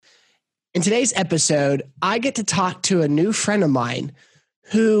In today's episode, I get to talk to a new friend of mine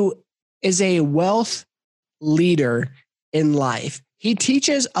who is a wealth leader in life. He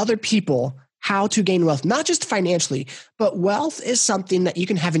teaches other people how to gain wealth, not just financially, but wealth is something that you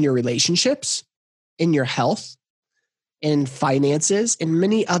can have in your relationships, in your health, in finances, in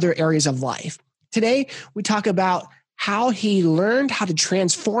many other areas of life. Today, we talk about how he learned how to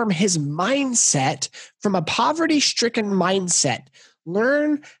transform his mindset from a poverty-stricken mindset,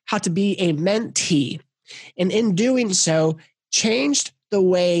 learn how to be a mentee, and in doing so, changed the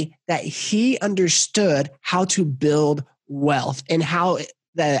way that he understood how to build wealth and how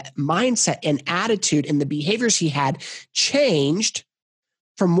the mindset and attitude and the behaviors he had changed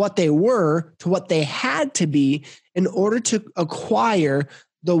from what they were to what they had to be in order to acquire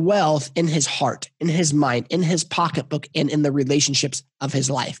the wealth in his heart, in his mind, in his pocketbook, and in the relationships of his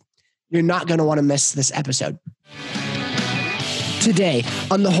life. You're not going to want to miss this episode. Today,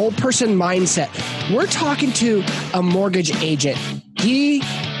 on the Whole Person Mindset, we're talking to a mortgage agent. He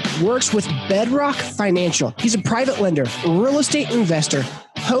works with Bedrock Financial. He's a private lender, real estate investor,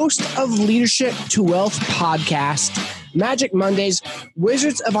 host of Leadership to Wealth podcast, Magic Mondays,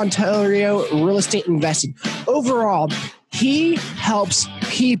 Wizards of Ontario Real Estate Investing. Overall, he helps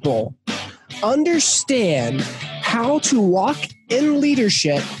people understand how to walk in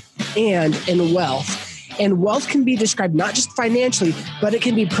leadership and in wealth. And wealth can be described not just financially, but it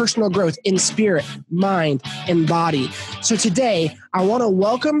can be personal growth in spirit, mind, and body. So today, I want to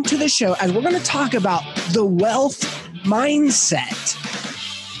welcome to the show as we're going to talk about the wealth mindset.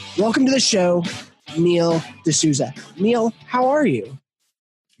 Welcome to the show, Neil D'Souza. Neil, how are you?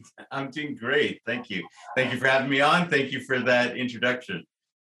 I'm doing great. Thank you. Thank you for having me on. Thank you for that introduction.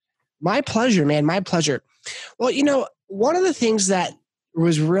 My pleasure, man. My pleasure. Well, one of the things that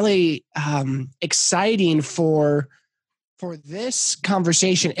was really exciting for this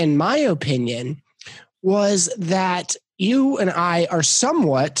conversation, in my opinion, was that you and I are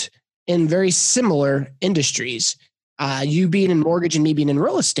somewhat in very similar industries. You being in mortgage and me being in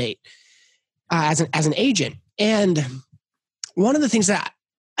real estate as an agent. And one of the things that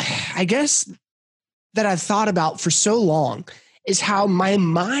I guess that I've thought about for so long is how my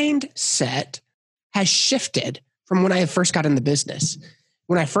mindset has shifted from when I first got in the business.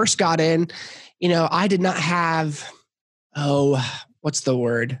 When I first got in, I did not have, what's the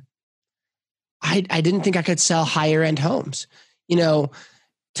word? I didn't think I could sell higher end homes. To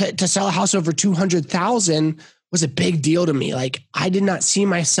sell a house over 200,000 was a big deal to me. Like, I did not see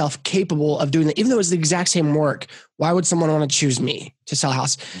myself capable of doing that. Even though it was the exact same work, why would someone want to choose me to sell a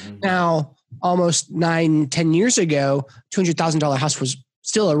house? Mm-hmm. Now, almost 9-10 years ago, $200,000 house was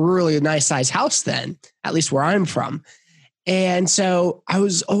still a really nice size house then, at least where I'm from. And so I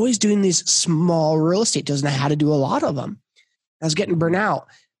was always doing these small real estate deals and I had to do a lot of them. I was getting burnt out.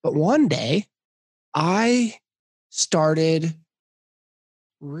 But one day I started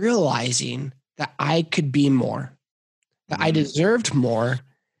realizing that I could be more, that I deserved more.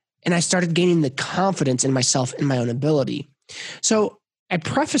 And I started gaining the confidence in myself and my own ability. So I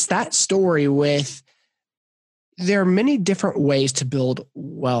preface that story with, there are many different ways to build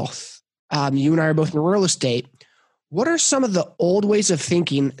wealth. You and I are both in real estate. What are some of the old ways of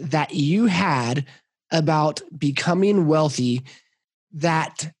thinking that you had about becoming wealthy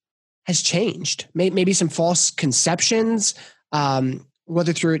that has changed? Maybe some false conceptions,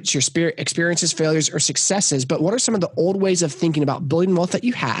 whether through it's your spirit experiences, failures, or successes. But what are some of the old ways of thinking about building wealth that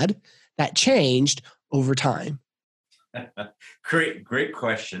you had that changed over time? Great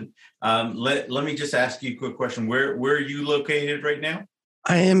question. Let me just ask you a quick question. Where are you located right now?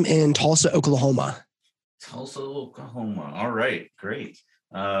 I am in Tulsa, Oklahoma. Tulsa, Oklahoma. All right, great.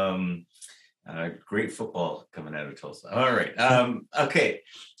 Great football coming out of Tulsa. All right. Okay.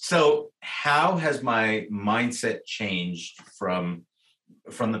 So how has my mindset changed from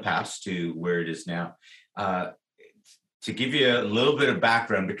the past to where it is now? To give you a little bit of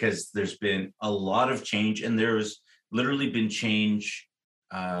background, because there's been a lot of change, and there's literally been change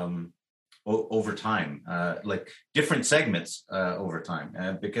over time, like different segments over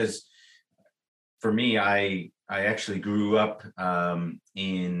time. Because for me, I actually grew up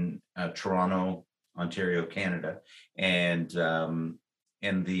in Toronto, Ontario, Canada, and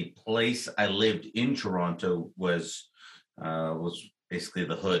the place I lived in Toronto was basically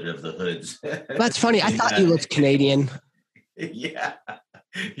the hood of the hoods. That's funny. I thought you looked Canadian. Yeah.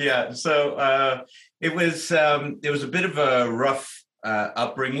 So it was a bit of a rough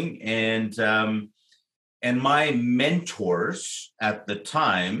upbringing, and my mentors at the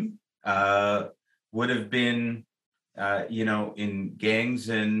time would have been in gangs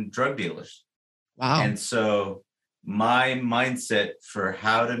and drug dealers. Wow. And so my mindset for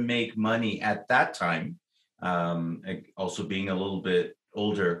how to make money at that time, also being a little bit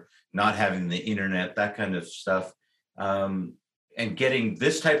older, not having the internet, that kind of stuff, and getting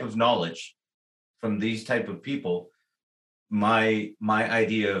this type of knowledge from these type of people, my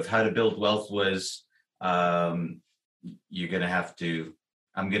idea of how to build wealth was, you're gonna have to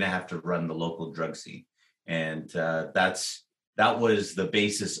I'm gonna have to run the local drug scene, and that was the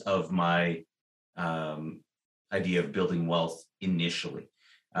basis of my idea of building wealth initially.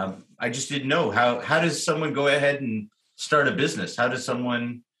 I just didn't know how does someone go ahead and start a business? How does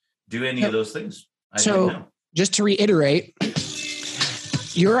someone do any of those things? I didn't know. Just to reiterate,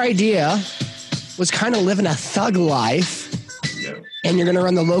 your idea was kind of living a thug life, and you're going to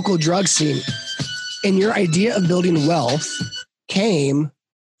run the local drug scene. And your idea of building wealth came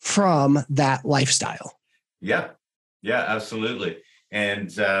from that lifestyle. Yeah, absolutely. And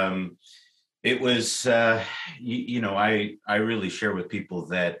it was, I really share with people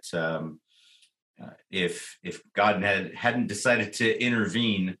that if God hadn't decided to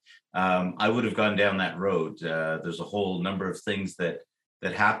intervene, I would have gone down that road. There's a whole number of things that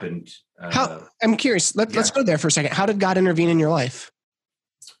happened. I'm curious. Let's go there for a second. How did God intervene in your life?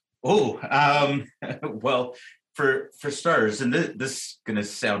 Well, for starters, and this is going to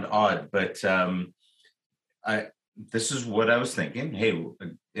sound odd, but this is what I was thinking. Hey,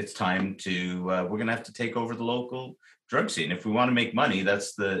 it's time to, we're going to have to take over the local drug scene. If we want to make money,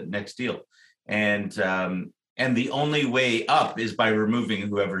 that's the next deal. And the only way up is by removing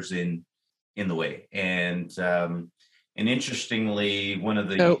whoever's in the way. And interestingly, one of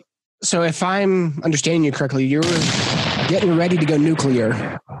the... So if I'm understanding you correctly, you were getting ready to go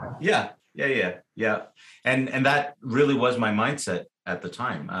nuclear. Yeah. And that really was my mindset at the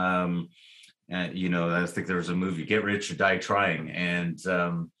time. I think there was a movie, Get Rich or Die Trying. And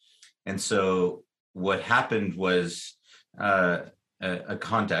so what happened was a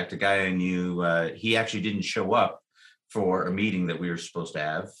contact, a guy I knew, he actually didn't show up for a meeting that we were supposed to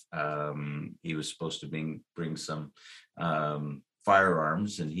have. He was supposed to bring some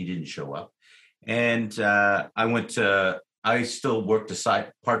firearms, and he didn't show up. And I still worked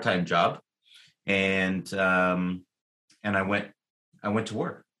a part-time job, and I went to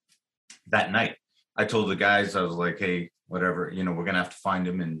work that night. I told the guys, I was like, hey, whatever, we're going to have to find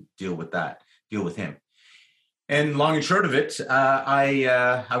him and deal with him. And long and short of it,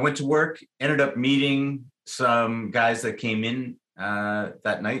 I went to work, ended up meeting some guys that came in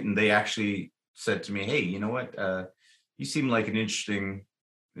that night, and they actually said to me, hey, you know what? You seem like an interesting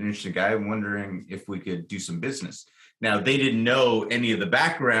guy. I'm wondering if we could do some business. Now, they didn't know any of the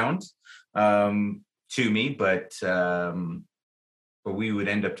background to me, but we would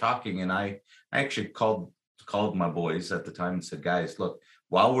end up talking. And I actually called my boys at the time and said, guys, look,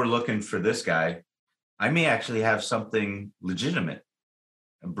 while we're looking for this guy, I may actually have something legitimate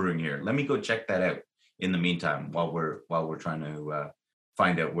brewing here. Let me go check that out in the meantime, while we're trying to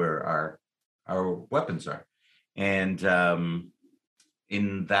find out where our weapons are. And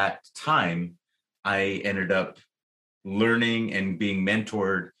in that time, I ended up learning and being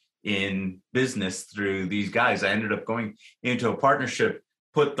mentored in business through these guys. I ended up going into a partnership,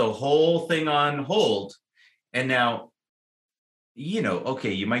 put the whole thing on hold. And now,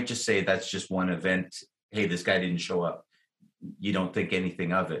 okay, you might just say that's just one event. Hey, this guy didn't show up. You don't think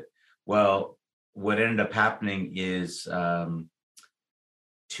anything of it. Well, what ended up happening is 2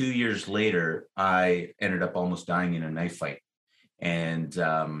 years later, I ended up almost dying in a knife fight. And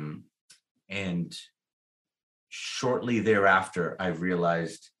shortly thereafter, I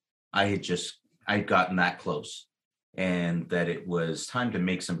realized I'd gotten that close, and that it was time to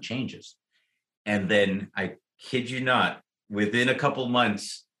make some changes. And then, I kid you not, within a couple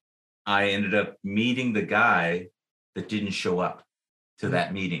months, I ended up meeting the guy that didn't show up to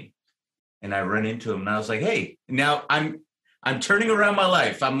that meeting. And I run into him, and I was like, hey, now I'm turning around my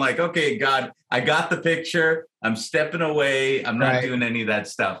life. I'm like, okay, God, I got the picture. I'm stepping away. I'm not doing any of that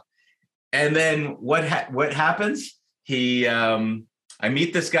stuff. And then what happens? I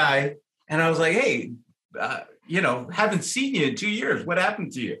meet this guy, and I was like, hey, haven't seen you in 2 years. What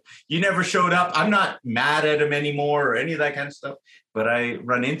happened to you? You never showed up. I'm not mad at him anymore or any of that kind of stuff. But I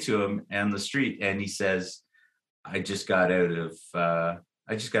run into him on the street, and he says, I just got out of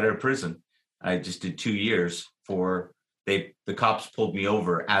prison. I just did 2 years the cops pulled me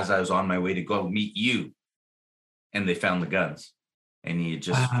over as I was on my way to go meet you, and they found the guns, and he had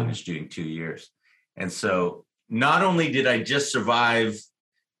just finished doing 2 years. And so not only did I just survive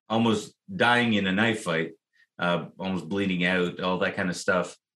almost dying in a knife fight, almost bleeding out, all that kind of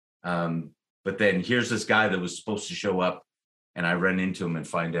stuff, but then here's this guy that was supposed to show up, and I run into him and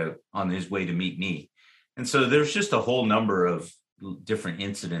find out on his way to meet me And so there's just a whole number of different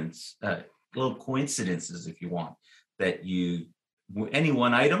incidents, little coincidences, if you want, that any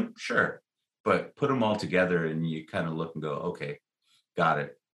one item, sure, but put them all together and you kind of look and go, okay, got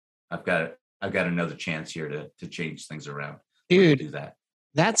it. I've got another chance here to change things around. Dude, do that.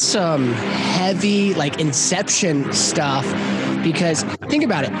 That's some heavy, like, Inception stuff, because think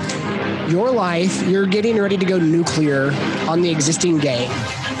about it. Your life, you're getting ready to go nuclear on the existing gang.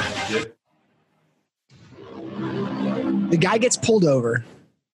 Yep. The guy gets pulled over,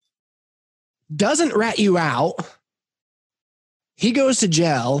 doesn't rat you out. He goes to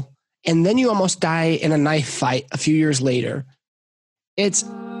jail, and then you almost die in a knife fight a few years later. It's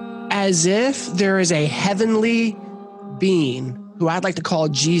as if there is a heavenly being, who I'd like to call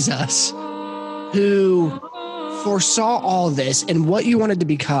Jesus, who foresaw all this and what you wanted to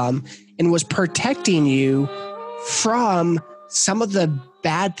become and was protecting you from some of the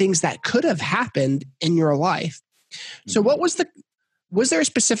bad things that could have happened in your life. So was there a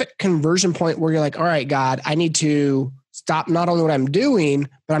specific conversion point where you're like, all right, God, I need to stop not only what I'm doing,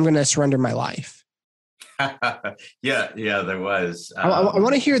 but I'm going to surrender my life? yeah, there was. I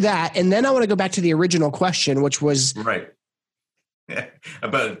want to hear that. And then I want to go back to the original question, which was right.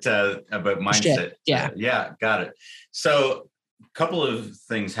 about mindset. Yeah. Got it. So a couple of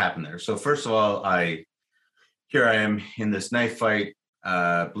things happened there. So first of all, here I am in this knife fight,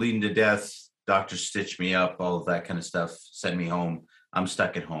 bleeding to death. Doctors stitched me up, all of that kind of stuff, sent me home. I'm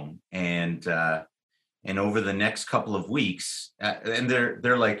stuck at home. And over the next couple of weeks, and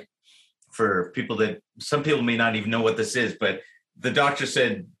they're like, for people that some people may not even know what this is, but the doctor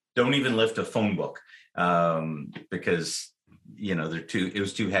said, don't even lift a phone book, because it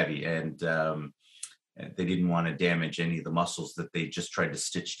was too heavy, and they didn't want to damage any of the muscles that they just tried to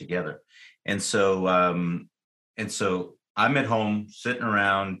stitch together. And so I'm at home sitting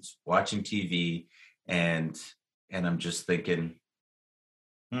around watching TV, and I'm just thinking,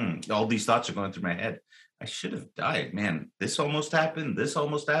 all these thoughts are going through my head. I should have died, man. This almost happened. This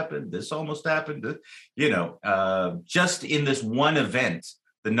almost happened. This almost happened. Just in this one event,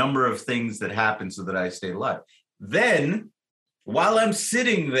 the number of things that happened so that I stayed alive. Then, while I'm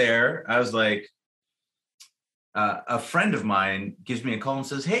sitting there, I was like, a friend of mine gives me a call and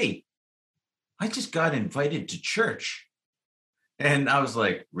says, hey, I just got invited to church. And I was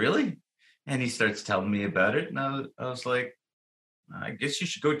like, really? And he starts telling me about it. And I was like, I guess you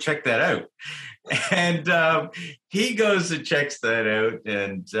should go check that out. And he goes and checks that out.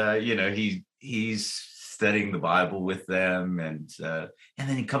 And, he's studying the Bible with them. And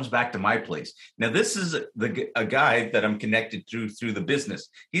then he comes back to my place. Now, this is a guy that I'm connected through the business.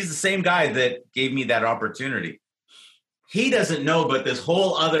 He's the same guy that gave me that opportunity. He doesn't know about this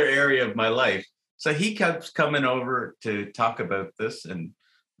whole other area of my life. So he kept coming over to talk about this. And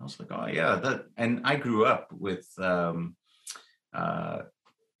I was like, oh, yeah. And I grew up with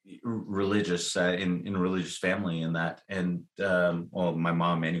religious in religious family and that. And my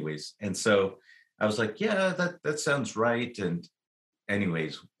mom anyways. And so I was like, yeah, that sounds right. And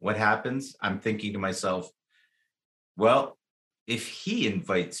anyways, what happens? I'm thinking to myself, well, if he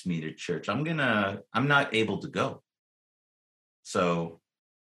invites me to church, I'm not able to go. So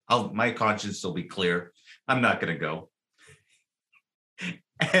my conscience will be clear. I'm not going to go.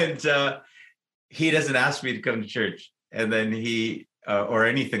 And he doesn't ask me to come to church, and then he or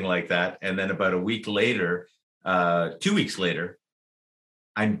anything like that. And then about a week later, 2 weeks later,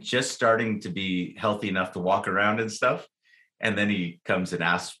 I'm just starting to be healthy enough to walk around and stuff. And then he comes and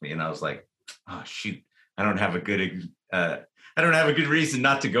asks me, and I was like, oh shoot, I don't have a good reason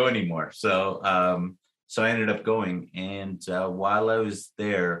not to go anymore. So I ended up going. And while I was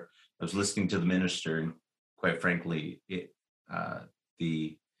there, I was listening to the minister, and quite frankly,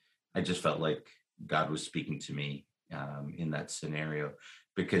 I just felt like God was speaking to me in that scenario.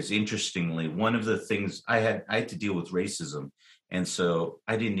 Because interestingly, one of the things I had to deal with racism, and so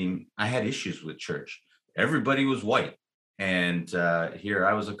I had issues with church. Everybody was white, and here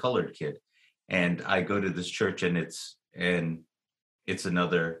I was a colored kid, and I go to this church, and the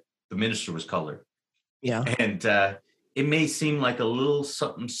minister was colored. Yeah. And it may seem like a little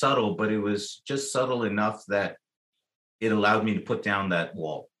something subtle, but it was just subtle enough that it allowed me to put down that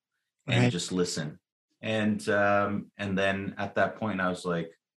wall and just listen. And then at that point, I was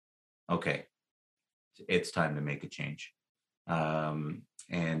like, okay, it's time to make a change. And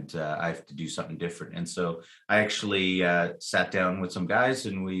I have to do something different. And so I actually sat down with some guys,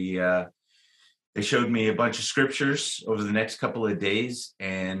 and they showed me a bunch of scriptures over the next couple of days.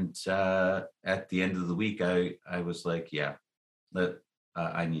 And at the end of the week, I was like, yeah,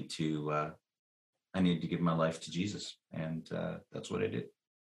 I need to give my life to Jesus. And that's what I did.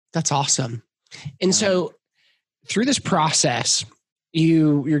 That's awesome. And so through this process,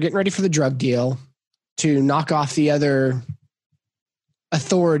 you're getting ready for the drug deal to knock off the other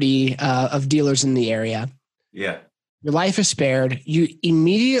authority of dealers in the area. Yeah. Your life is spared. You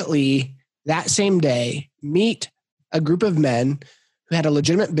immediately, that same day, meet a group of men who had a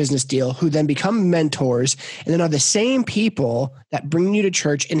legitimate business deal, who then become mentors, and then are the same people that bring you to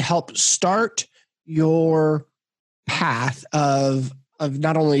church and help start your path of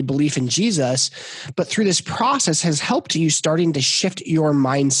not only belief in Jesus, but through this process has helped you starting to shift your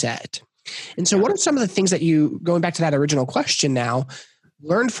mindset. And so what are some of the things that you, going back to that original question now,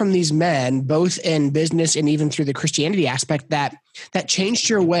 learned from these men, both in business and even through the Christianity aspect, that changed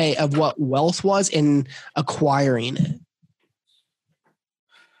your way of what wealth was in acquiring it?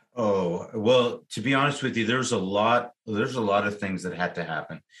 Oh, well, to be honest with you, there's a lot of things that had to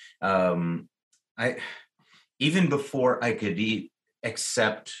happen. Even before I could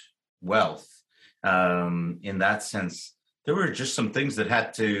accept wealth, in that sense, there were just some things that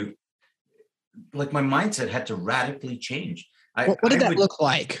had to, like, my mindset had to radically change. What did that look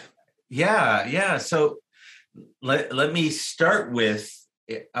like? Yeah. So let me start with,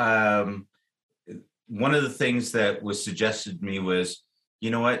 one of the things that was suggested to me was, you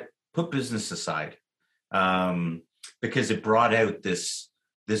know what, put business aside, because it brought out this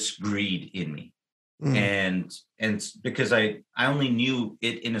greed in me. And because I only knew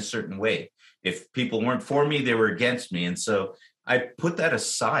it in a certain way. If people weren't for me, they were against me. And so I put that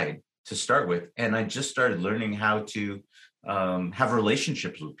aside to start with. And I just started learning how to have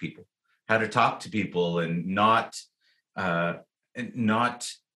relationships with people, how to talk to people, and not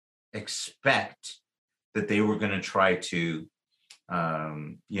expect that they were going to try to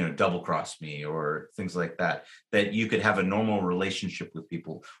double cross me or things like that, that you could have a normal relationship with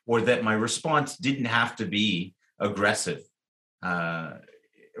people, or that my response didn't have to be aggressive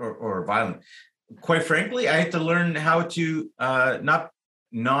or violent. Quite frankly, I had to learn how to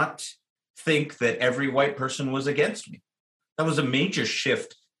not think that every white person was against me. That was a major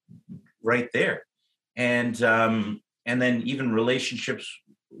shift right there. And then even relationships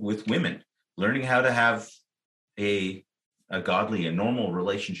with women, learning how to have a godly, a normal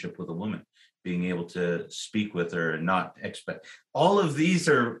relationship with a woman, being able to speak with her and not expect. All of these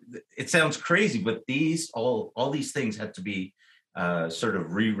it sounds crazy, but all these things had to be sort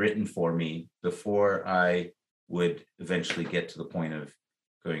of rewritten for me before I would eventually get to the point of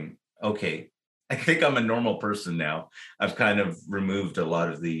going, okay, I think I'm a normal person now. I've kind of removed a lot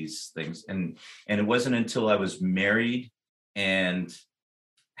of these things. And it wasn't until I was married and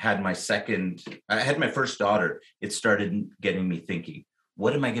had my first daughter, it started getting me thinking,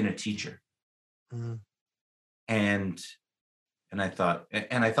 what am I going to teach her? Mm-hmm. And I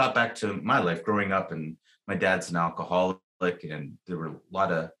thought back to my life growing up, and my dad's an alcoholic, and there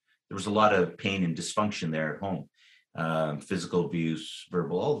was a lot of pain and dysfunction there at home, physical abuse,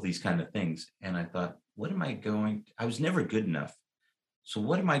 verbal, all of these kind of things. And I thought, I was never good enough. So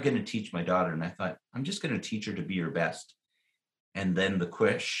what am I going to teach my daughter? And I thought, I'm just going to teach her to be her best. And then the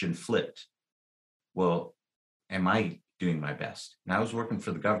question flipped. Well, am I doing my best? And I was working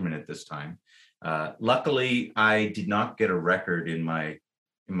for the government at this time. Luckily, I did not get a record in my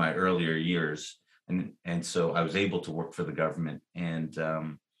earlier years. And so I was able to work for the government. And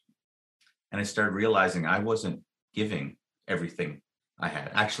I started realizing I wasn't giving everything I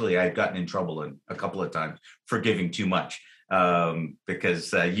had. Actually, I had gotten in trouble a couple of times for giving too much.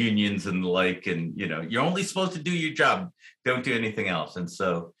 Because unions and the like, and you're only supposed to do your job, don't do anything else. And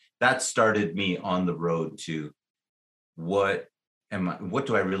so that started me on the road to what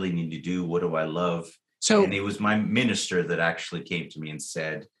do I really need to do? What do I love? And it was my minister that actually came to me and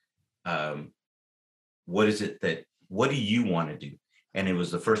said, what do you want to do? And it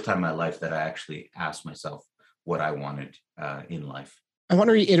was the first time in my life that I actually asked myself what I wanted in life. I want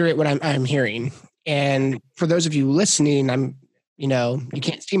to reiterate what I'm hearing. And for those of you listening, you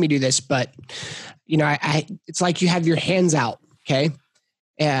can't see me do this, but it's like you have your hands out, okay,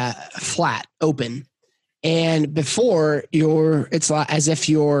 flat, open, and before it's as if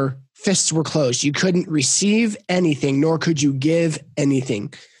your fists were closed. You couldn't receive anything, nor could you give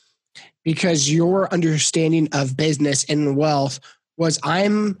anything, because your understanding of business and wealth was,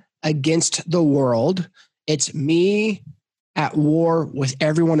 I'm against the world. It's me at war with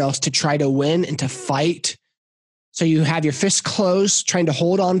everyone else to try to win and to fight. So you have your fists closed, trying to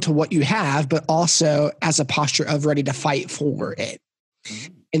hold on to what you have, but also as a posture of ready to fight for it.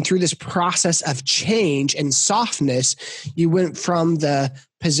 Mm-hmm. And through this process of change and softness, you went from the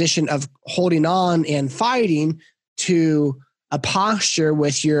position of holding on and fighting to a posture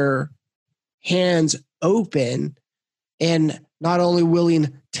with your hands open and not only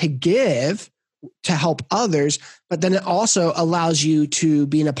willing to give, to help others, but then it also allows you to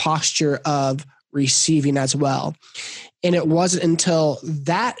be in a posture of receiving as well. And it wasn't until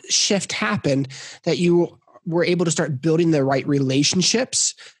that shift happened that you were able to start building the right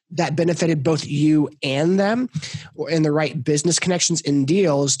relationships that benefited both you and them, and the right business connections and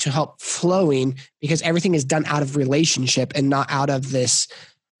deals to help flowing, because everything is done out of relationship and not out of this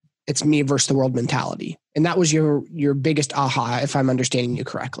it's me versus the world mentality. And that was your biggest aha, if I'm understanding you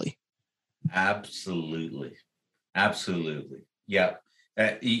correctly. Absolutely. Yeah.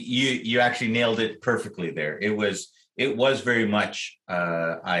 You actually nailed it perfectly there. It was very much,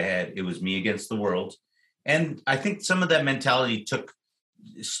 it was me against the world. And I think some of that mentality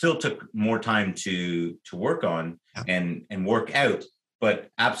still took more time to work on and work out, but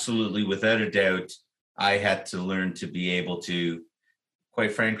absolutely, without a doubt, I had to learn to be able to,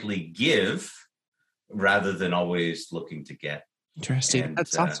 quite frankly, give rather than always looking to get. Interesting. And,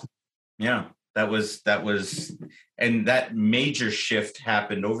 that's awesome. Yeah, that was, and that major shift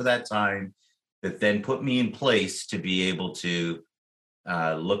happened over that time that then put me in place to be able to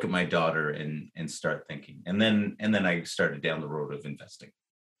look at my daughter and start thinking. And then I started down the road of investing.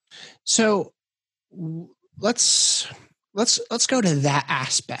 So let's go to that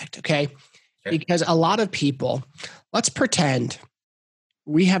aspect. Okay. Because a lot of people, let's pretend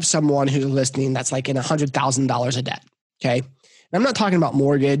we have someone who's listening that's like in $100,000 of debt. Okay. And I'm not talking about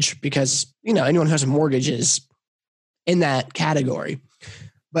mortgage, because, anyone who has a mortgage is in that category.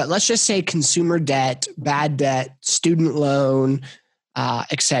 But let's just say consumer debt, bad debt, student loan,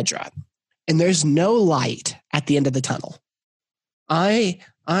 etc. And there's no light at the end of the tunnel. I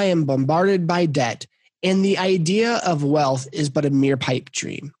am bombarded by debt, and the idea of wealth is but a mere pipe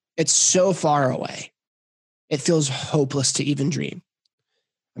dream. It's so far away. It feels hopeless to even dream.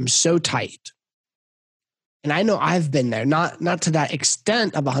 I'm so tight. And I know I've been there, not to that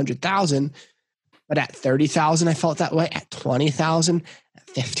extent of 100,000, but at 30,000, I felt that way. At 20,000, at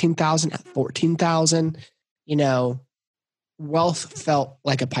 15,000, at 14,000, wealth felt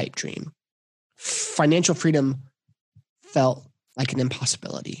like a pipe dream. Financial freedom felt like an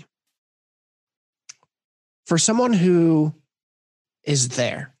impossibility. For someone who is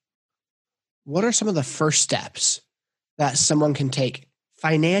there, what are some of the first steps that someone can take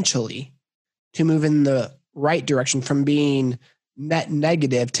financially to move in the right direction from being net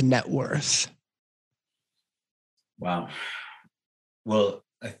negative to net worth? Wow. Well,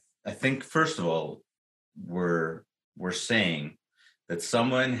 I think, first of all, we're saying that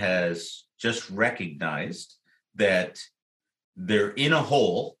someone has just recognized that they're in a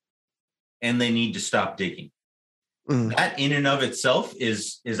hole and they need to stop digging. That in and of itself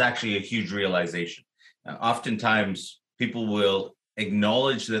is actually a huge realization. Oftentimes people will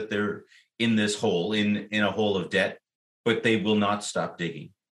acknowledge that they're in this hole, in a hole of debt, but they will not stop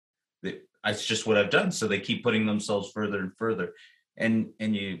digging. It's just what I've done. So they keep putting themselves further and further. And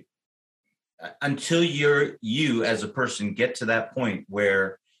you, until you as a person get to that point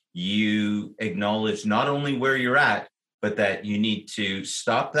where you acknowledge not only where you're at, but that you need to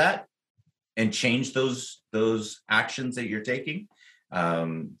stop that and change those actions that you're taking,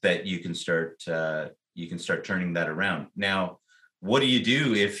 that you can start turning that around. Now, what do you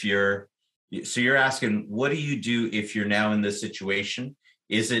do if you're asking, what do you do if you're now in this situation?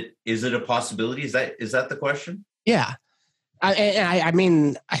 Is it a possibility? Is that the question? Yeah. I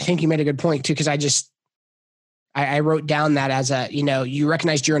mean, I think you made a good point too, because I wrote down that as you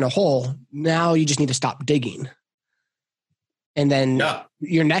recognized you're in a hole. Now you just need to stop digging. And then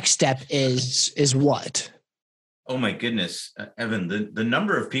your next step is what? Oh my goodness, Evan, the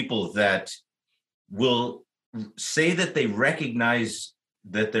number of people that will say that they recognize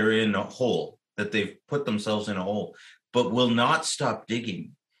that they're in a hole, that they've put themselves in a hole, but will not stop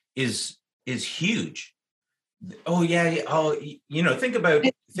digging is huge. Oh yeah. Oh, think about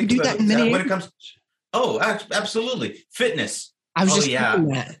when it comes. Oh, absolutely. Fitness. I was thinking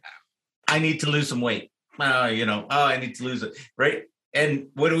that. I need to lose some weight. I need to lose it. Right. And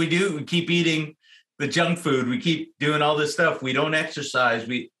what do? We keep eating the junk food. We keep doing all this stuff. We don't exercise.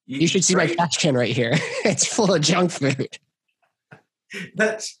 You should see my trash can right here. It's full of junk food.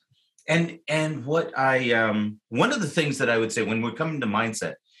 And what one of the things that I would say when we're coming to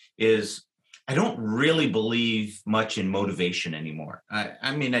mindset is I don't really believe much in motivation anymore.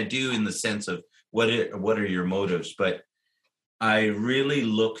 I mean, I do in the sense of what are your motives, but I really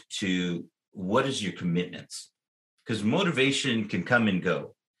look to what is your commitments, because motivation can come and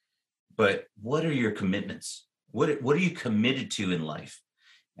go, but what are your commitments? What are you committed to in life?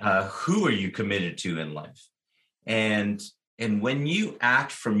 Who are you committed to in life? And when you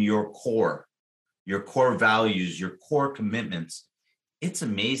act from your core values, your core commitments, it's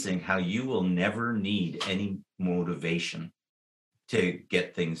amazing how you will never need any motivation to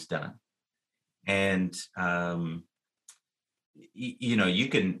get things done. And you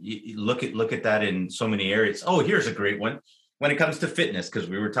can look at that in so many areas. Oh, here's a great one when it comes to fitness, because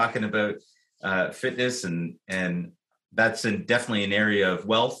we were talking about fitness, and that's definitely an area of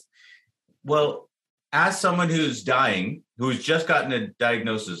wealth. Well, as someone who's dying, who's just gotten a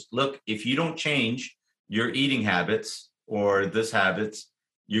diagnosis, look, if you don't change your eating habits or this habits,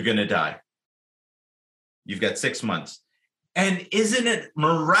 you're going to die. You've got 6 months. And isn't it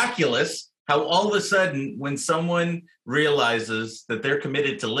miraculous how all of a sudden, when someone realizes that they're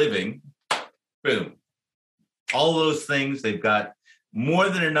committed to living, boom, all those things, they've got more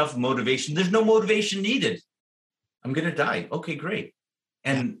than enough motivation. There's no motivation needed. I'm going to die. Okay, great.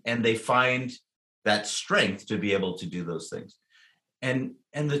 And they find that strength to be able to do those things. And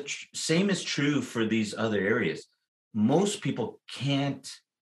the same is true for these other areas. Most people can't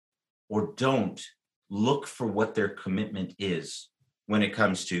or don't look for what their commitment is when it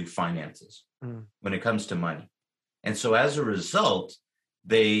comes to finances, when it comes to money. And so as a result,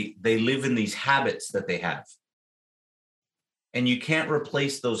 they live in these habits that they have. And you can't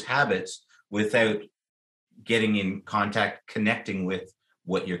replace those habits without getting in contact, connecting with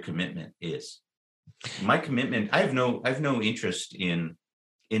what your commitment is. My commitment, I have no interest in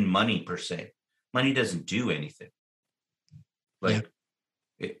money per se. Money doesn't do anything.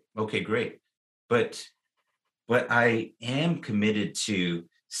 Okay, great. But I am committed to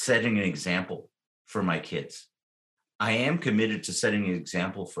setting an example for my kids. I am committed to setting an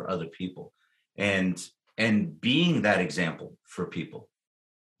example for other people and being that example for people.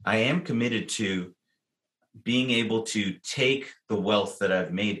 I am committed to being able to take the wealth that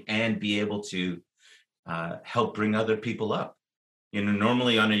I've made and be able to help bring other people up.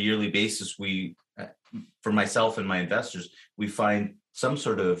 Normally on a yearly basis, we, for myself and my investors, we find some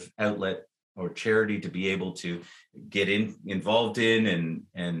sort of outlet or charity to be able to get involved in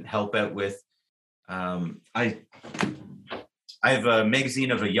and help out with. I have a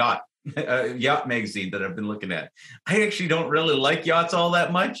magazine of a yacht magazine that I've been looking at. I actually don't really like yachts all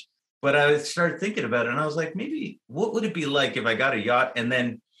that much, but I started thinking about it and I was like, maybe what would it be like if I got a yacht? And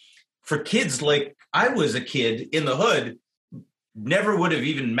then for kids, like I was a kid in the hood, never would have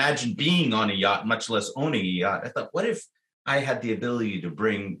even imagined being on a yacht, much less owning a yacht. I thought, what if I had the ability to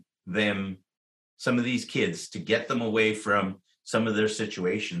bring them, some of these kids, to get them away from some of their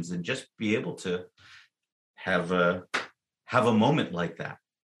situations and just be able to have a moment like that.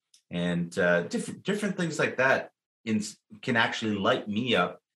 And different things like that can actually light me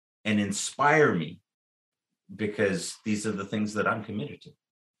up and inspire me, because these are the things that I'm committed to.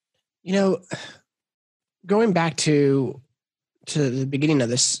 Going back to the beginning of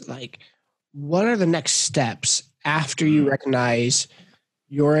this, like, what are the next steps after you recognize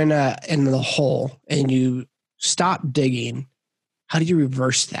you're in the hole and you stop digging? How do you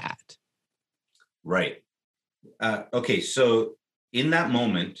reverse that? Right. Okay. So in that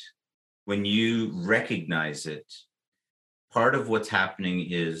moment, when you recognize it, part of what's happening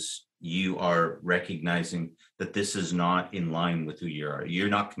is you are recognizing that this is not in line with who you are. You're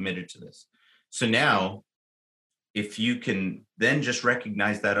not committed to this. So now, if you can then just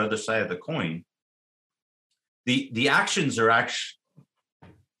recognize that other side of the coin, the actions are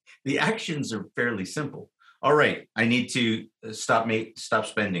fairly simple. All right, I need to stop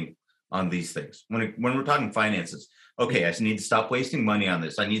spending on these things. When we're talking finances, okay, I just need to stop wasting money on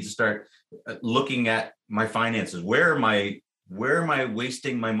this. I need to start looking at my finances. Where am I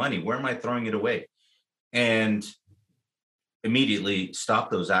wasting my money? Where am I throwing it away? And immediately stop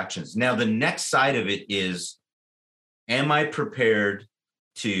those actions. Now, the next side of it is, am I prepared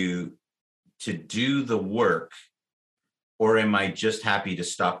to do the work, or am I just happy to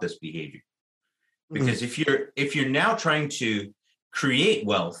stop this behavior? Because if you're now trying to create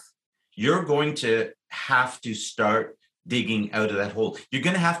wealth, you're going to have to start digging out of that hole. You're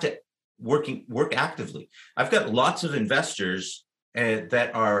going to have to work actively. I've got lots of investors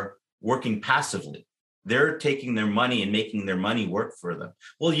that are working passively. They're taking their money and making their money work for them.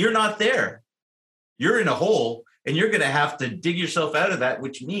 Well, you're not there. You're in a hole, and you're going to have to dig yourself out of that,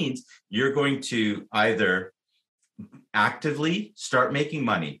 which means you're going to either actively start making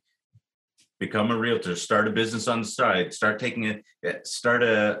money, become a realtor, start a business on the side, start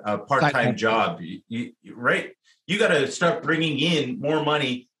a part-time job. Right? You got to start bringing in more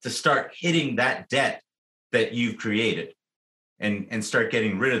money to start hitting that debt that you've created, and start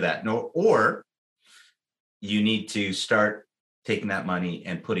getting rid of that. Or you need to start taking that money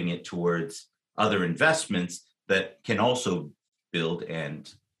and putting it towards other investments that can also build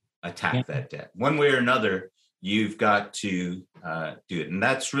and attack that debt. One way or another, you've got to do it. And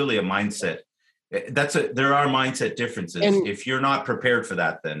that's really a mindset. There are mindset differences. And if you're not prepared for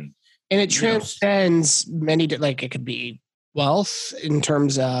that, then it transcends many, like it could be wealth in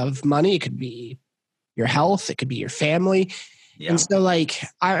terms of money. It could be your health. It could be your family. Yeah. And so like,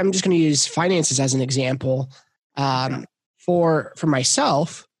 I'm just going to use finances as an example. For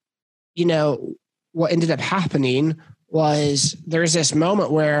myself, you know, what ended up happening was there's this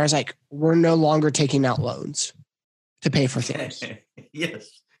moment where I was like, we're no longer taking out loans to pay for things.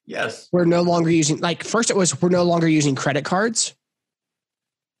 Yes. We're no longer using, like, first it was, we're no longer using credit cards.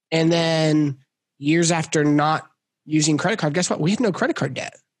 And then years after not using credit card, guess what? We had no credit card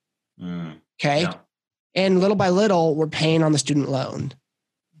debt. Okay. Yeah. And little by little, we're paying on the student loan.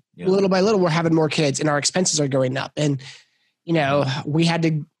 Yeah. Little by little, we're having more kids and our expenses are going up. And, you know, we had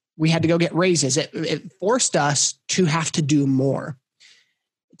to go get raises. It forced us to have to do more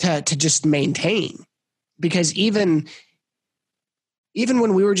to just maintain, because even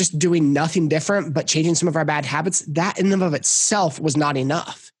when we were just doing nothing different, but changing some of our bad habits, that in and of itself was not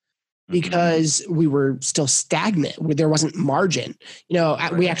enough, because we were still stagnant. There wasn't margin. You know,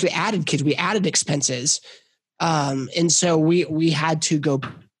 we actually added kids, we added expenses. And so we had to go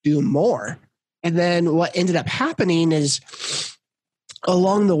do more. And then what ended up happening is,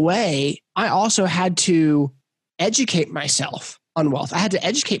 along the way, I also had to educate myself on wealth. I had to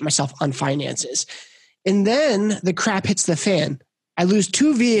educate myself on finances. And then the crap hits the fan. I lose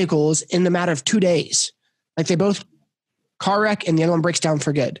 2 vehicles in the matter of 2 days. Like, they both car wreck and the other one breaks down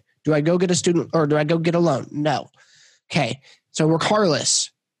for good. Do I go get a student or do I go get a loan? No. Okay. So we're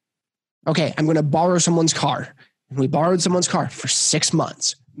carless. Okay. I'm going to borrow someone's car. And we borrowed someone's car for 6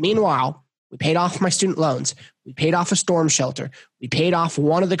 months. Meanwhile, we paid off my student loans. We paid off a storm shelter. We paid off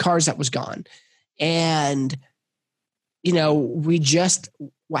one of the cars that was gone. And, you know,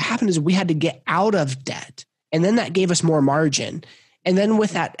 what happened is we had to get out of debt. And then that gave us more margin. And then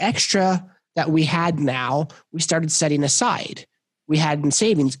with that extra that we had now, we started setting aside. We had in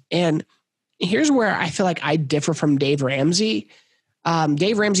savings. And here's where I feel like I differ from Dave Ramsey.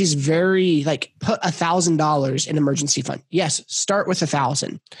 Dave Ramsey's very like, put $1,000 in emergency fund. Yes, start with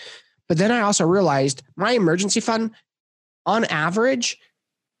 1,000. But then I also realized my emergency fund, on average,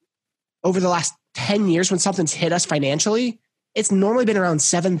 over the last 10 years, when something's hit us financially, it's normally been around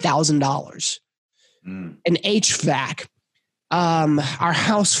 $7,000. An HVAC, our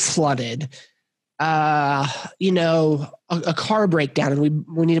house flooded, you know, a car breakdown, and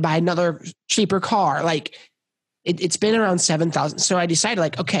we need to buy another cheaper car. Like, it's been around 7,000. So I decided,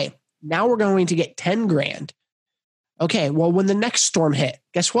 like, okay, now we're going to get 10 grand. Okay, well, when the next storm hit,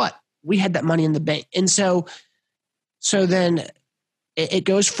 guess what? We had that money in the bank. And so then it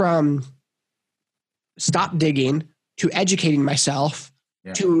goes from stop digging to educating myself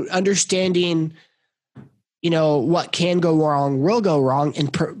to understanding, you know, what can go wrong, will go wrong,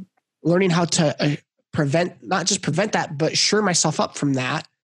 and learning how to not just prevent that, but shore myself up from that.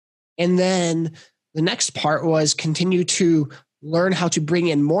 And then the next part was continue to learn how to bring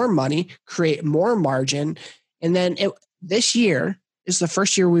in more money, create more margin. And then this year is the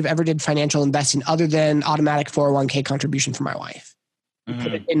first year we've ever did financial investing other than automatic 401k contribution for my wife. We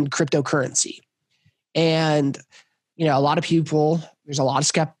put it in cryptocurrency. And, you know, a lot of people, there's a lot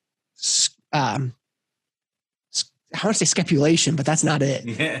of I want to say speculation, but that's not it.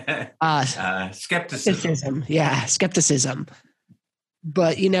 Skepticism. Yeah, skepticism.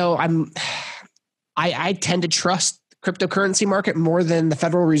 But, you know, I tend to trust the cryptocurrency market more than the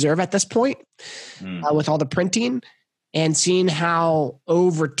Federal Reserve at this point, with all the printing, and seeing how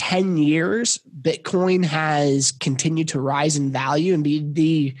over 10 years, Bitcoin has continued to rise in value and be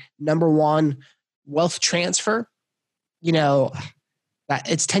the number one wealth transfer. You know,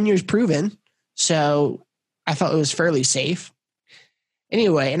 that it's 10 years proven. So I felt it was fairly safe.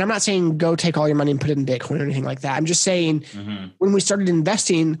 Anyway, and I'm not saying go take all your money and put it in Bitcoin or anything like that. I'm just saying when we started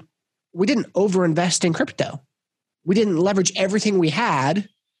investing, we didn't overinvest in crypto. We didn't leverage everything we had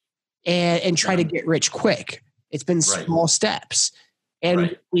and try to get rich quick. It's been small steps.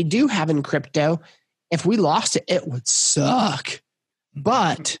 And we do have in crypto, if we lost it, it would suck.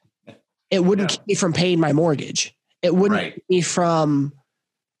 But it wouldn't keep me from paying my mortgage. It wouldn't keep me from,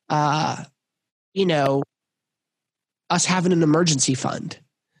 you know, us having an emergency fund.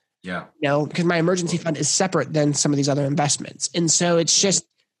 Yeah. You know, because my emergency fund is separate than some of these other investments. And so it's just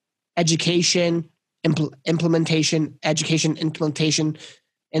education, implementation,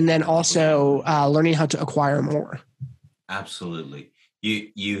 and then also learning how to acquire more. Absolutely.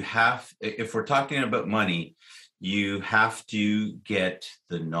 You have, if we're talking about money, you have to get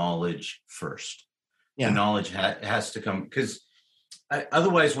the knowledge first. Yeah. The knowledge has to come, because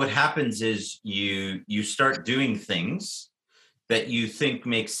otherwise what happens is you start doing things that you think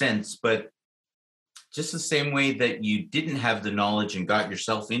make sense, but just the same way that you didn't have the knowledge and got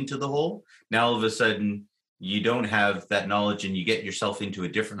yourself into the hole, now all of a sudden you don't have that knowledge and you get yourself into a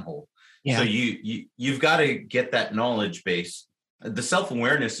different hole. Yeah. So you've got to get that knowledge base. The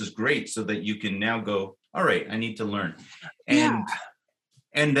self-awareness is great so that you can now go, all right, I need to learn. And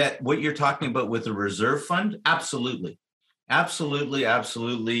that what you're talking about with the reserve fund, absolutely.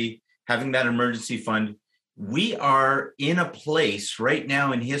 Absolutely. Having that emergency fund. We are in a place right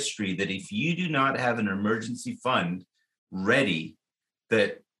now in history that if you do not have an emergency fund ready,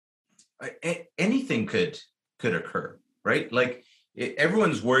 that anything could occur, right? Like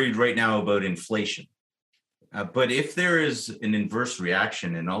everyone's worried right now about inflation. But if there is an inverse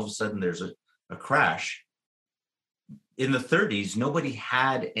reaction and all of a sudden there's a crash, in the 30s, nobody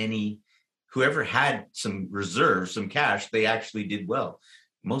had whoever had some reserves, some cash, they actually did well.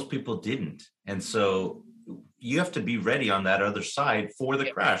 Most people didn't. And so you have to be ready on that other side for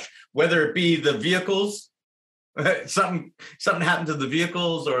the crash, whether it be the vehicles, something happened to the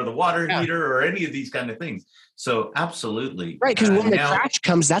vehicles or the water heater or any of these kind of things. So absolutely. Right. Because when the crash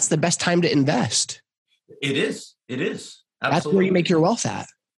comes, that's the best time to invest. It is. Absolutely. That's where you make your wealth at.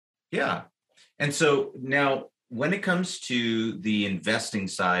 Yeah. And so now when it comes to the investing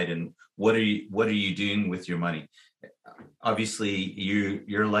side and what are you doing with your money? Obviously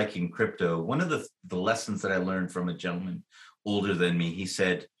you're liking crypto. One of the lessons that I learned from a gentleman older than me, he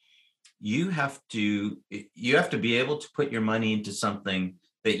said, you have to be able to put your money into something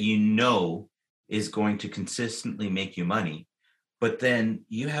that you know is going to consistently make you money, but then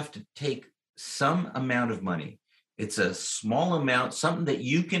you have to take some amount of money. It's a small amount, something that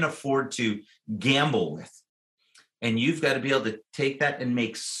you can afford to gamble with. And you've got to be able to take that and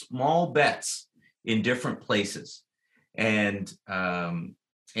make small bets in different places. And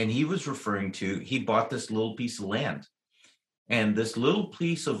he was referring to, he bought this little piece of land. And this little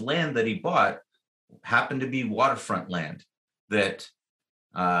piece of land that he bought happened to be waterfront land that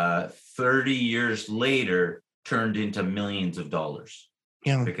 30 years later turned into millions of dollars.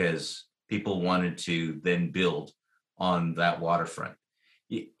 Yeah. Because people wanted to then build on that waterfront.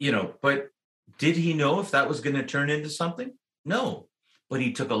 But did he know if that was going to turn into something? No. But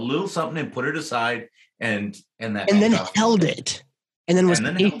he took a little something and put it aside and then held it. And then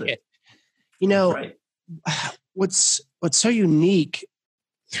held it. Right. What's so unique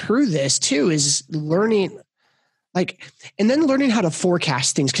through this too is learning learning how to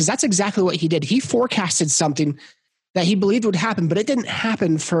forecast things, because that's exactly what he did. He forecasted something that he believed would happen, but it didn't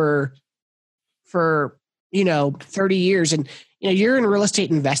happen for 30 years. And you're in real estate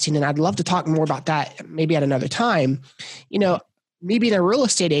investing, and I'd love to talk more about that maybe at another time. Me being a real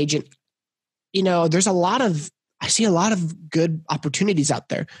estate agent, there's I see a lot of good opportunities out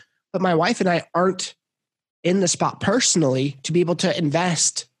there, but my wife and I aren't in the spot personally to be able to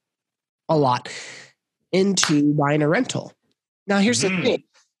invest a lot into buying a rental. Now, here's the thing.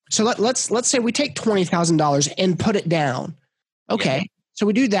 So let's say we take $20,000 and put it down. Okay. Yeah. So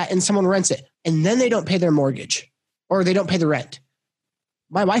we do that and someone rents it and then they don't pay their mortgage or they don't pay the rent.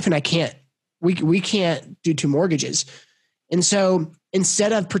 My wife and I can't, we can't do two mortgages. And so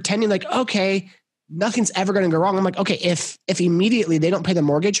instead of pretending like, okay, nothing's ever going to go wrong, I'm like, okay, if immediately they don't pay the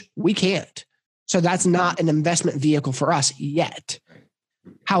mortgage, we can't. So that's not an investment vehicle for us yet.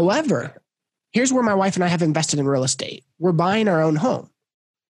 However, here's where my wife and I have invested in real estate. We're buying our own home.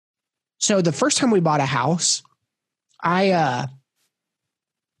 So the first time we bought a house, I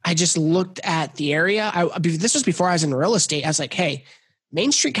just looked at the area. This was before I was in real estate. I was like, hey,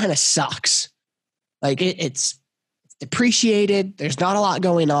 Main Street kind of sucks. Like it's depreciated. There's not a lot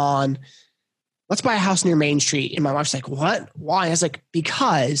going on. Let's buy a house near Main Street. And my wife's like, what? Why? I was like,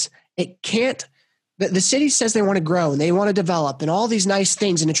 because it can't. The city says they want to grow and they want to develop and all these nice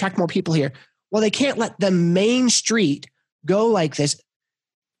things and attract more people here. Well, they can't let the main street go like this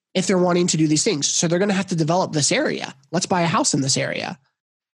if they're wanting to do these things. So they're going to have to develop this area. Let's buy a house in this area.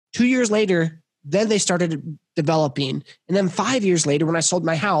 2 years later, then they started developing. And then 5 years later, when I sold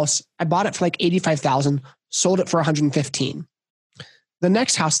my house, I bought it for like $85,000, sold it for $115,000. The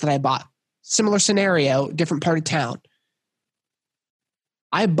next house that I bought, similar scenario, different part of town.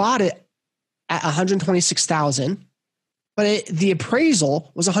 I bought it at $126,000, but the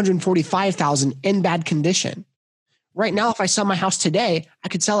appraisal was $145,000 in bad condition. Right now, if I sell my house today, I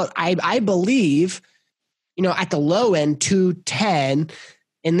could sell it. I believe, at the low end, $210,000.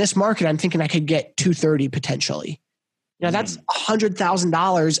 In this market, I'm thinking I could get $230,000 potentially. That's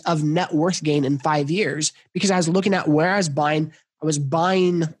 $100,000 of net worth gain in 5 years because I was looking at where I was buying. I was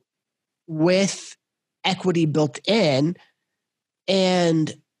buying with equity built in.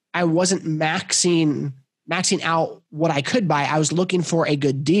 and I wasn't maxing out what I could buy. I was looking for a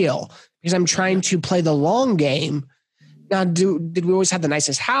good deal because I'm trying to play the long game. Now, did we always have the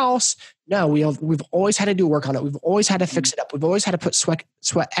nicest house? No, we've always had to do work on it. We've always had to fix it up. We've always had to put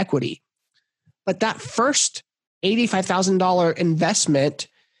sweat equity. But that first $85,000 investment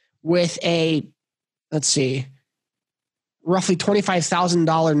with a, roughly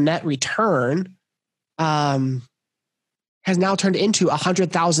 $25,000 net return has now turned into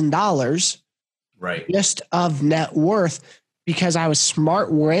 $100,000 right, just of net worth because I was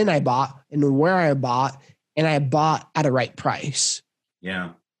smart when I bought and where I bought, and I bought at a right price.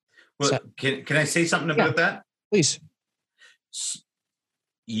 Yeah. Well, can I say something about that? Please.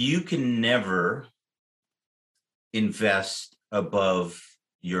 You can never invest above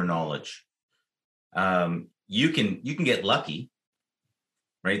your knowledge. You can get lucky,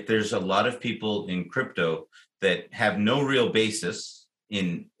 right? There's a lot of people in crypto that have no real basis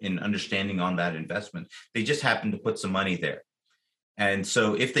in understanding on that investment. They just happen to put some money there. And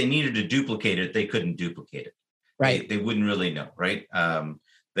so if they needed to duplicate it, they couldn't duplicate it. Right. They wouldn't really know, right?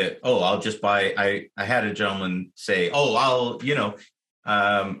 I'll just buy, I had a gentleman say,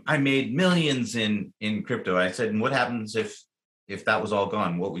 I made millions in crypto. I said, and what happens if that was all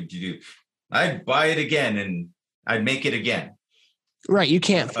gone? What would you do? I'd buy it again and I'd make it again. Right. You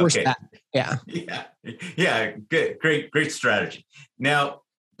can't force that. Yeah. Yeah. Good. Great strategy. Now,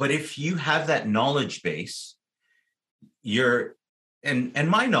 but if you have that knowledge base, and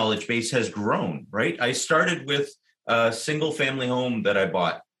my knowledge base has grown, right? I started with a single family home that I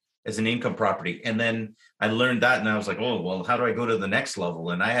bought as an income property. And then I learned that and I was like, oh, well, how do I go to the next level?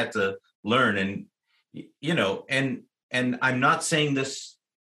 And I had to learn and I'm not saying this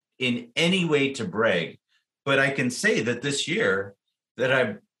in any way to brag, but I can say that this year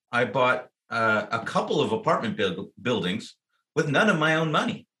that I bought a couple of apartment buildings with none of my own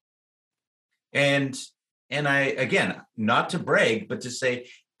money. And I, again, not to brag, but to say,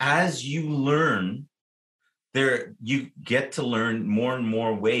 as you learn you get to learn more and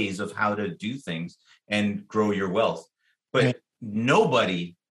more ways of how to do things and grow your wealth. But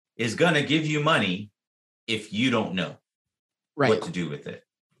nobody is going to give you money if you don't know what to do with it.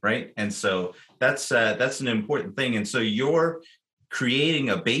 Right. And so that's an important thing. And so you're creating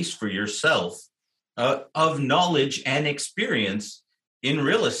a base for yourself of knowledge and experience in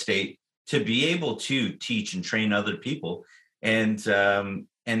real estate to be able to teach and train other people. And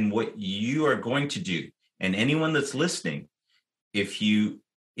what you are going to do, and anyone that's listening, if you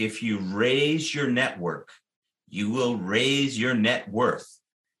raise your network, you will raise your net worth.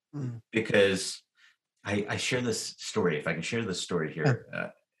 Because I share this story. If I can share this story here,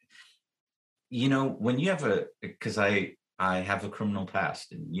 when you have because I have a criminal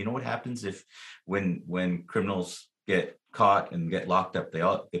past, and you know what happens when criminals get caught and get locked up,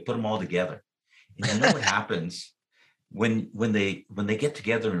 they put them all together. And you know what happens when they get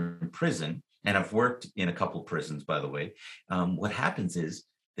together in prison, and I've worked in a couple of prisons, by the way, what happens is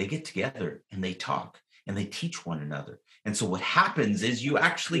they get together and they talk and they teach one another. And so what happens is you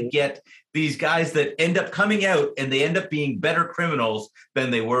actually get these guys that end up coming out and they end up being better criminals than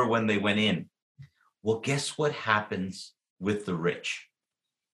they were when they went in. Well, guess what happens with the rich?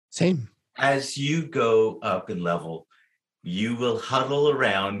 Same. As you go up in level, you will huddle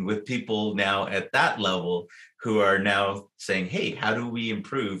around with people now at that level who are now saying, hey, how do we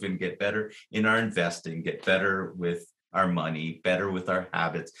improve and get better in our investing, get better with our money, better with our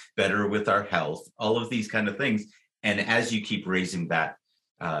habits, better with our health, all of these kind of things. And as you keep raising that,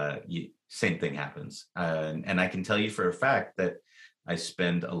 same thing happens. And I can tell you for a fact that I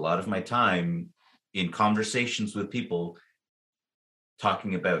spend a lot of my time in conversations with people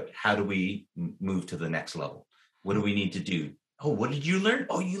talking about how do we move to the next level? What do we need to do? Oh, what did you learn?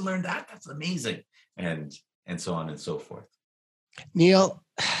 Oh, you learned that? That's amazing. And so on and so forth. Neil,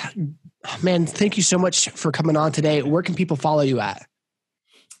 man, thank you so much for coming on today. Where can people follow you at?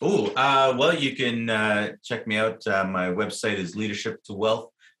 Well, you can check me out. My website is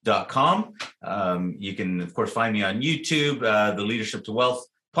leadershiptowealth.com. You can, of course, find me on YouTube, the Leadership to Wealth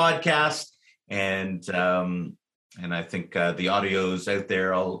podcast. And I think the audio's out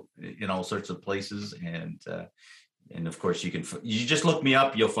there in all sorts of places. And of course, you just look me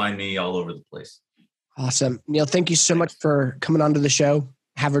up. You'll find me all over the place. Awesome. Neil, thank you so much for coming on to the show.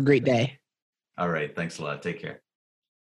 Have a great day. All right. Thanks a lot. Take care.